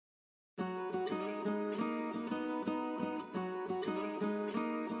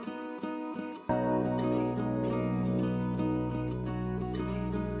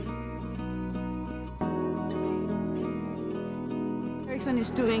Ericsson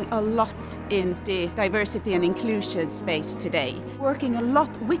is doing a lot in the diversity and inclusion space today, working a lot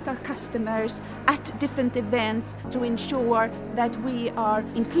with our customers at different events to ensure that we are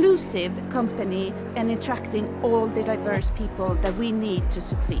inclusive company and attracting all the diverse people that we need to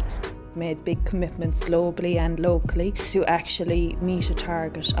succeed. Made big commitments globally and locally to actually meet a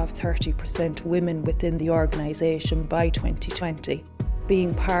target of 30% women within the organisation by 2020.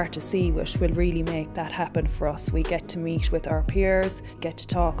 Being part of CWIT will really make that happen for us. We get to meet with our peers, get to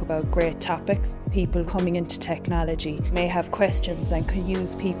talk about great topics. People coming into technology may have questions and can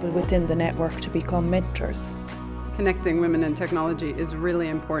use people within the network to become mentors. Connecting women and technology is really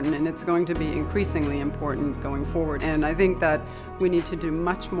important, and it's going to be increasingly important going forward. And I think that we need to do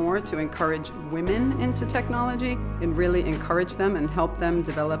much more to encourage women into technology and really encourage them and help them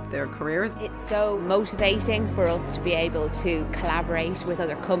develop their careers. It's so motivating for us to be able to collaborate with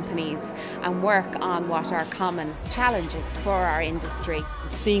other companies and work on what are common challenges for our industry.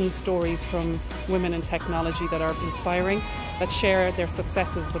 Seeing stories from women in technology that are inspiring, that share their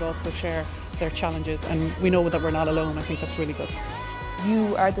successes but also share their challenges, and we know that we're not alone. I think that's really good.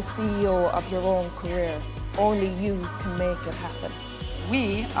 You are the CEO of your own career. Only you can make it happen.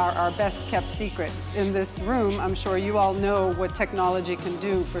 We are our best kept secret. In this room, I'm sure you all know what technology can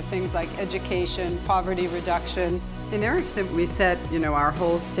do for things like education, poverty reduction. In Ericsson, we set, our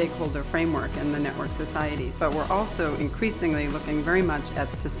whole stakeholder framework in the network society. So we're also increasingly looking very much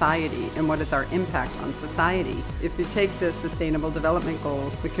at society and what is our impact on society. If you take the Sustainable Development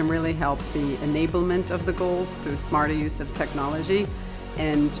Goals, we can really help the enablement of the goals through smarter use of technology.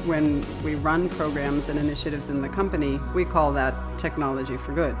 And when we run programs and initiatives in the company, we call that technology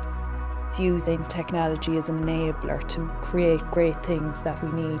for good. It's using technology as an enabler to create great things that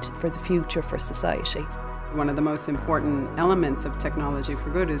we need for the future for society. One of the most important elements of technology for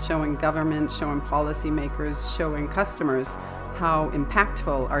good is showing governments, showing policymakers, showing customers how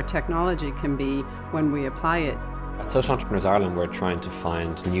impactful our technology can be when we apply it. At Social Entrepreneurs Ireland, we're trying to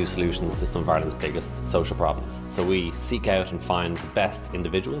find new solutions to some of Ireland's biggest social problems. So we seek out and find the best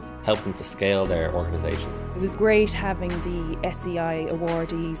individuals, help them to scale their organisations. It was great having the SEI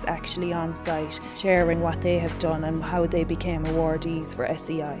awardees actually on site, sharing what they have done and how they became awardees for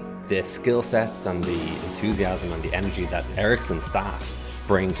SEI. The skill sets and the enthusiasm and the energy that Ericsson staff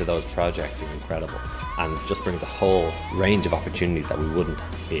bring to those projects is incredible, and just brings a whole range of opportunities that we wouldn't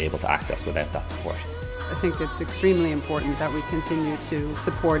be able to access without that support. I think it's extremely important that we continue to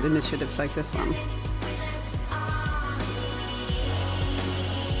support initiatives like this one.